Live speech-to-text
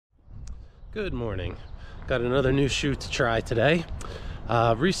Good morning. Got another new shoe to try today.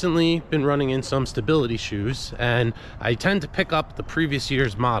 Recently been running in some stability shoes, and I tend to pick up the previous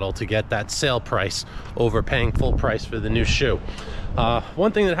year's model to get that sale price over paying full price for the new shoe.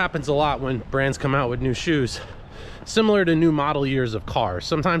 One thing that happens a lot when brands come out with new shoes, similar to new model years of cars,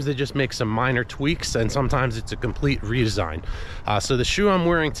 sometimes they just make some minor tweaks and sometimes it's a complete redesign. So the shoe I'm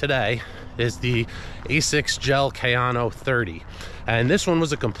wearing today is the Asics Gel Kayano 30, and this one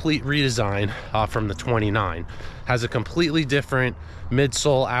was a complete redesign from the 29. Has a completely different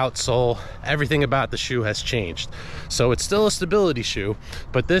midsole, outsole. Everything about the shoe has changed. So it's still a stability shoe,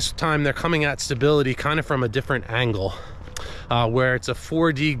 but this time they're coming at stability kind of from a different angle, where it's a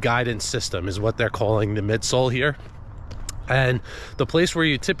 4D guidance system is what they're calling the midsole here. And the place where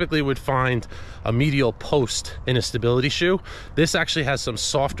you typically would find a medial post in a stability shoe, this actually has some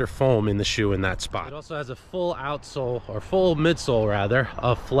softer foam in the shoe in that spot. It also has a full outsole, or full midsole rather,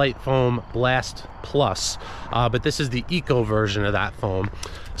 of Flight Foam Blast Plus, but this is the eco version of that foam.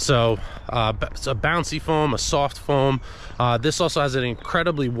 So it's a bouncy foam, a soft foam. This also has an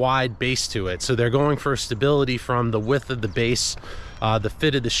incredibly wide base to it, so they're going for stability from the width of the base, the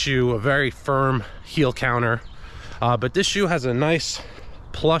fit of the shoe, a very firm heel counter. But this shoe has a nice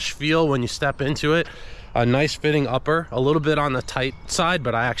plush feel when you step into it, a nice fitting upper, a little bit on the tight side,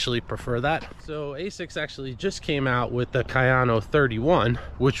 but I actually prefer that. So Asics actually just came out with the Kayano 31,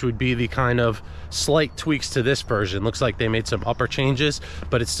 which would be the kind of slight tweaks to this version. Looks like they made some upper changes,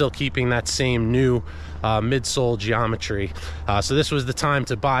 but it's still keeping that same new midsole geometry. So this was the time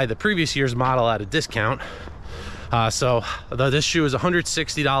to buy the previous year's model at a discount. So this shoe is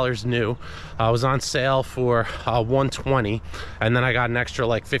 $160 new. It was on sale for $120, and then I got an extra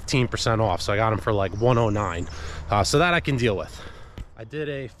like 15% off, so I got them for like $109. So that I can deal with. I did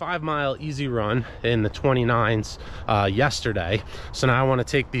a 5-mile easy run in the 29s yesterday, so now I want to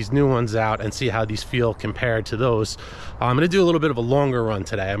take these new ones out and see how these feel compared to those. I'm going to do a little bit of a longer run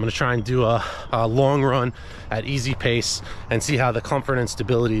today. I'm going to try and do a long run at easy pace and see how the comfort and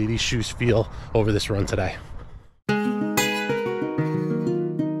stability of these shoes feel over this run today.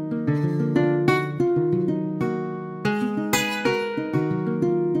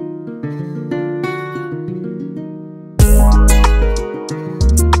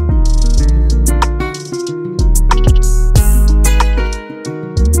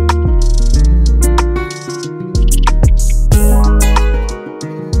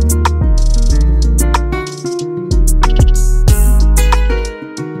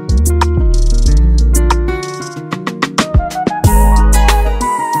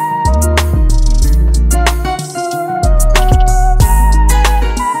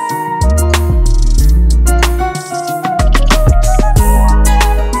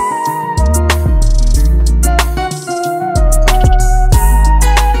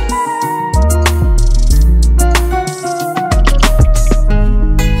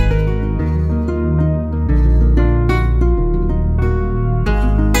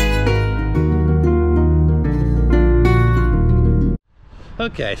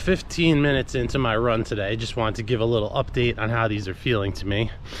 Okay, 15 minutes into my run today. Just wanted to give a little update on how these are feeling to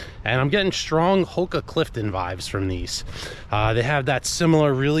me. And I'm getting strong Hoka Clifton vibes from these. They have that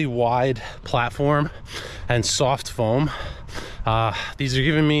similar really wide platform and soft foam. These are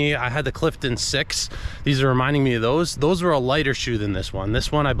giving me, I had the Clifton 6. These are reminding me of those. Those were a lighter shoe than this one.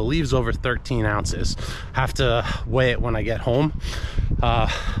 This one I believe is over 13 ounces. Have to weigh it when I get home.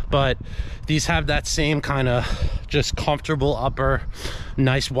 But these have that same kind of just comfortable upper,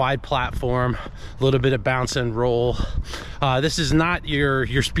 nice wide platform, a little bit of bounce and roll. This is not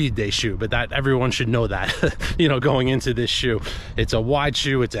your speed day shoe, but that everyone should know that, you know, going into this shoe. It's a wide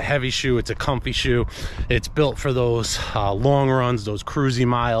shoe, it's a heavy shoe, it's a comfy shoe. It's built for those long runs, those cruisy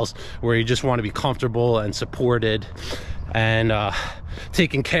miles where you just want to be comfortable and supported and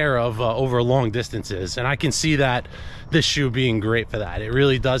taken care of over long distances. And I can see that this shoe being great for that. It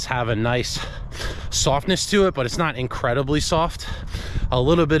really does have a nice softness to it, but it's not incredibly soft. A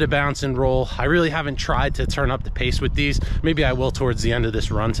little bit of bounce and roll. I really haven't tried to turn up the pace with these. Maybe I will towards the end of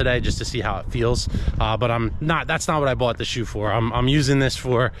this run today just to see how it feels. But that's not what I bought the shoe for. I'm using this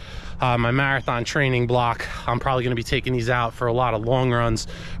for my marathon training block. I'm probably going to be taking these out for a lot of long runs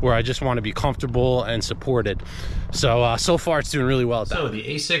where I just want to be comfortable and supported. So so far it's doing really well at that. So the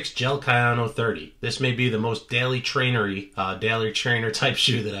Asics Gel Kayano 30. This may be the most daily trainer type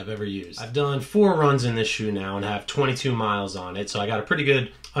shoe that I've ever used. I've done 4 runs in this shoe now and have 22 miles on it, so I got a pretty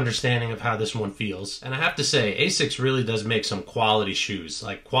good understanding of how this one feels. And I have to say, Asics really does make some quality shoes.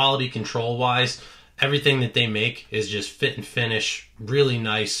 Like quality control wise, everything that they make is just fit and finish, really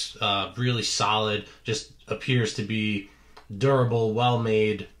nice, really solid, just appears to be durable, well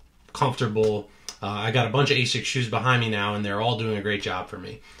made, comfortable. I got a bunch of Asics shoes behind me now, and they're all doing a great job for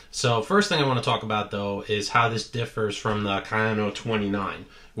me. So first thing I want to talk about, though, is how this differs from the Kayano 29,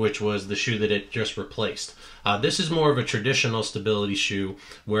 which was the shoe that it just replaced. This is more of a traditional stability shoe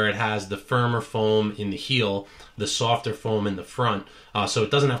where it has the firmer foam in the heel, the softer foam in the front. So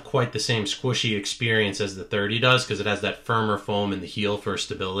it doesn't have quite the same squishy experience as the 30 does because it has that firmer foam in the heel for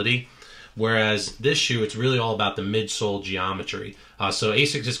stability. Whereas this shoe, it's really all about the midsole geometry. So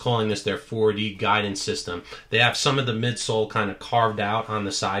Asics is calling this their 4D guidance system. They have some of the midsole kind of carved out on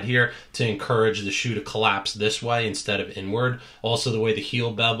the side here to encourage the shoe to collapse this way instead of inward. Also, the way the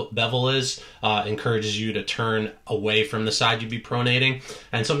heel bevel is encourages you to turn away from the side you'd be pronating.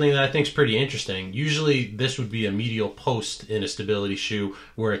 And something that I think is pretty interesting, usually this would be a medial post in a stability shoe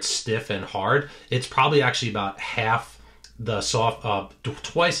where it's stiff and hard. It's probably actually about half the soft,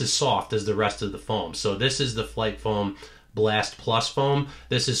 twice as soft as the rest of the foam. So this is the Flight Foam Blast Plus foam.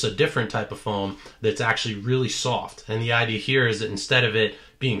 This is a different type of foam that's actually really soft. And the idea here is that instead of it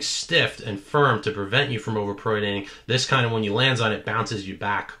being stiff and firm to prevent you from overpronating, this kind of, when you land on it, bounces you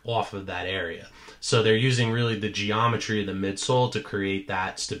back off of that area. So they're using really the geometry of the midsole to create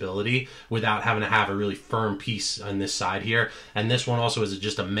that stability without having to have a really firm piece on this side here. And this one also is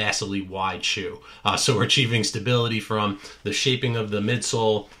just a massively wide shoe. So we're achieving stability from the shaping of the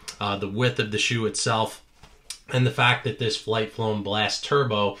midsole, the width of the shoe itself, and the fact that this Flight Foam Blast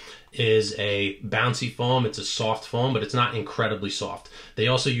Turbo is a bouncy foam. It's a soft foam, but it's not incredibly soft. They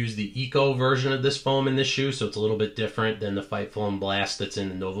also use the Eco version of this foam in this shoe, so it's a little bit different than the Flight Foam Blast that's in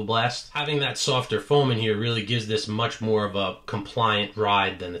the Nova Blast. Having that softer foam in here really gives this much more of a compliant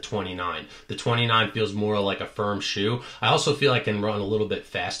ride than the 29. The 29 feels more like a firm shoe. I also feel I can run a little bit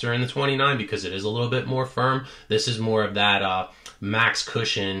faster in the 29 because it is a little bit more firm. This is more of that max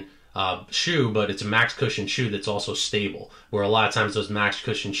cushion shoe, but it's a max cushion shoe that's also stable, where a lot of times those max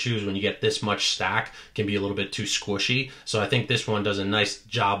cushion shoes, when you get this much stack, can be a little bit too squishy. So I think this one does a nice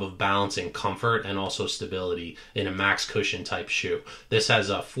job of balancing comfort and also stability in a max cushion type shoe. This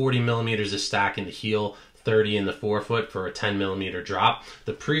has 40 millimeters of stack in the heel, 30 in the forefoot for a 10 millimeter drop.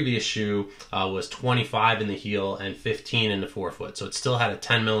 The previous shoe was 25 in the heel and 15 in the forefoot, so it still had a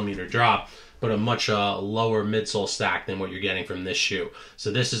 10 millimeter drop, but a much lower midsole stack than what you're getting from this shoe.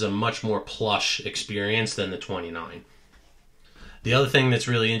 So this is a much more plush experience than the 29. The other thing that's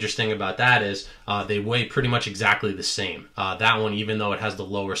really interesting about that is they weigh pretty much exactly the same. That one, even though it has the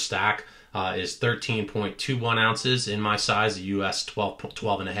lower stack, is 13.21 ounces in my size, the US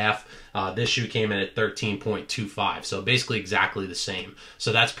 12 and a half. This shoe came in at 13.25, so basically exactly the same.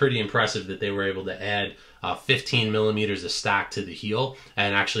 So that's pretty impressive that they were able to add 15 millimeters of stack to the heel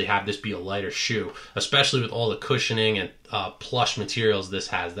and actually have this be a lighter shoe, especially with all the cushioning and plush materials this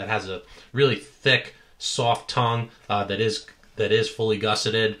has. That has a really thick, soft tongue that is fully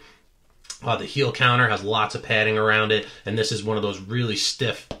gusseted. The heel counter has lots of padding around it, and this is one of those really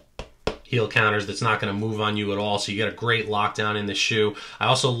stiff heel counters that's not going to move on you at all, so you get a great lockdown in the shoe. I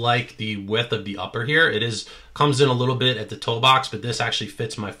also like the width of the upper here. It comes in a little bit at the toe box, but this actually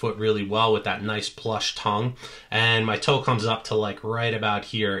fits my foot really well with that nice plush tongue, and my toe comes up to like right about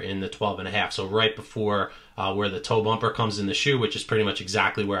here in the 12 and a half, so right before where the toe bumper comes in the shoe, which is pretty much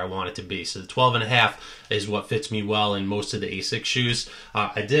exactly where I want it to be. So the 12 and a half is what fits me well in most of the Asics shoes.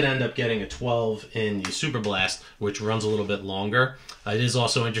 I did end up getting a 12 in the Super Blast, which runs a little bit longer. It is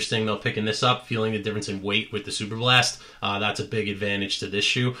also interesting though, picking this up, feeling the difference in weight with the Super Blast. That's a big advantage to this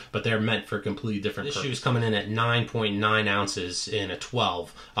shoe, but they're meant for completely different purposes. This shoe is coming in at 9.9 ounces in a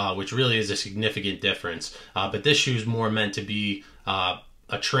 12, which really is a significant difference. But this shoe is more meant to be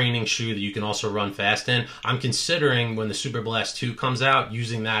a training shoe that you can also run fast in. I'm considering, when the Super Blast 2 comes out,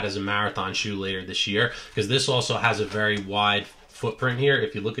 using that as a marathon shoe later this year, because this also has a very wide footprint here.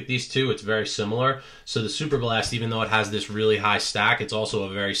 If you look at these two, it's very similar. So the Super Blast, even though it has this really high stack, it's also a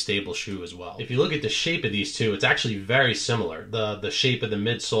very stable shoe as well. If you look at the shape of these two, it's actually very similar. The shape of the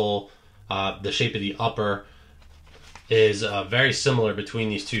midsole, the shape of the upper, is very similar between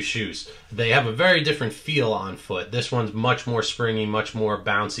these two shoes. They have a very different feel on foot. This one's much more springy, much more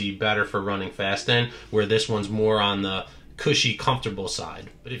bouncy, better for running fast in, where this one's more on the cushy, comfortable side.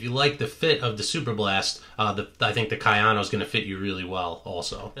 But if you like the fit of the Super Blast, I think the Kayano is going to fit you really well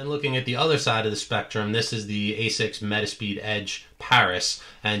also. Then looking at the other side of the spectrum, this is the Asics Metaspeed Edge Paris,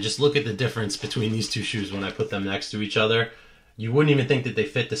 and just look at the difference between these two shoes when I put them next to each other. You wouldn't even think that they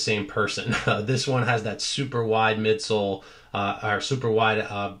fit the same person. This one has that super wide midsole, or super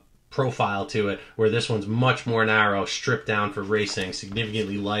wide profile to it, where this one's much more narrow, stripped down for racing,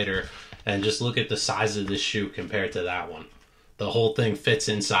 significantly lighter. And just look at the size of this shoe compared to that one. The whole thing fits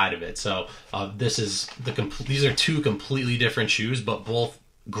inside of it. So these are two completely different shoes, but both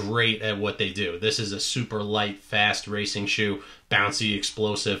great at what they do. This is a super light, fast racing shoe, bouncy,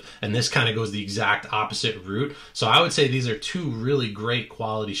 explosive, and this kind of goes the exact opposite route. So I would say these are two really great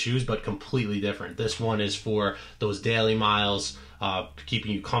quality shoes, but completely different. This one is for those daily miles,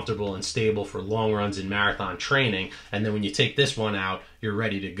 keeping you comfortable and stable for long runs in marathon training. And then when you take this one out, you're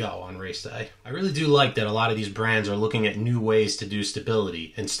ready to go on race day. I really do like that a lot of these brands are looking at new ways to do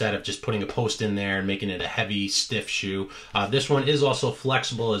stability instead of just putting a post in there and making it a heavy, stiff shoe. This one is also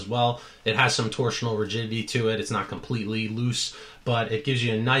flexible as well. It has some torsional rigidity to it. It's not completely loose, but it gives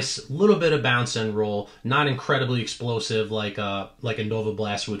you a nice little bit of bounce and roll. Not incredibly explosive like a Nova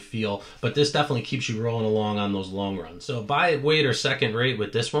Blast would feel, but this definitely keeps you rolling along on those long runs. So buy it weight or second rate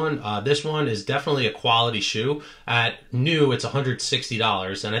with this one. This one is definitely a quality shoe. At new, it's $160,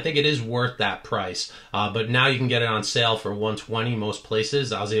 and I think it is worth that price. But now you can get it on sale for $120 most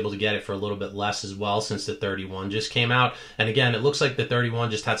places. I was able to get it for a little bit less as well since the 31 just came out. And again, it looks like the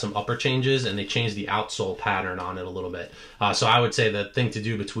 31 just had some upper changes, and they changed the outsole pattern on it a little bit. So I would say the thing to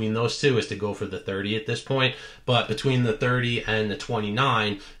do between those two is to go for the 30 at this point. But between the 30 and the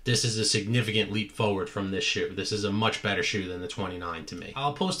 29, this is a significant leap forward from this shoe. This is a much better shoe than the 29 to me.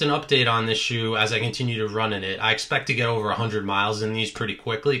 I'll post an update on this shoe as I continue to run in it. I expect to get over 100 miles in these pretty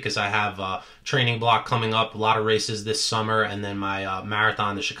quickly because I have a training block coming up, a lot of races this summer, and then my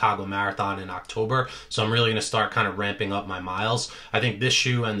marathon, the Chicago Marathon in October. So I'm really going to start kind of ramping up my miles. I think this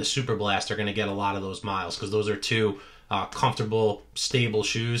shoe and the Super Blast are going to get a lot of those miles because those are two comfortable, stable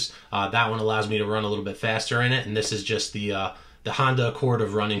shoes. That one allows me to run a little bit faster in it, and this is just the Honda Accord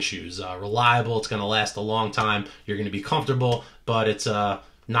of running shoes. Reliable, it's going to last a long time. You're going to be comfortable, but it's not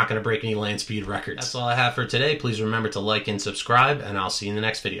going to break any land speed records. That's all I have for today. Please remember to like and subscribe, and I'll see you in the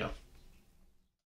next video.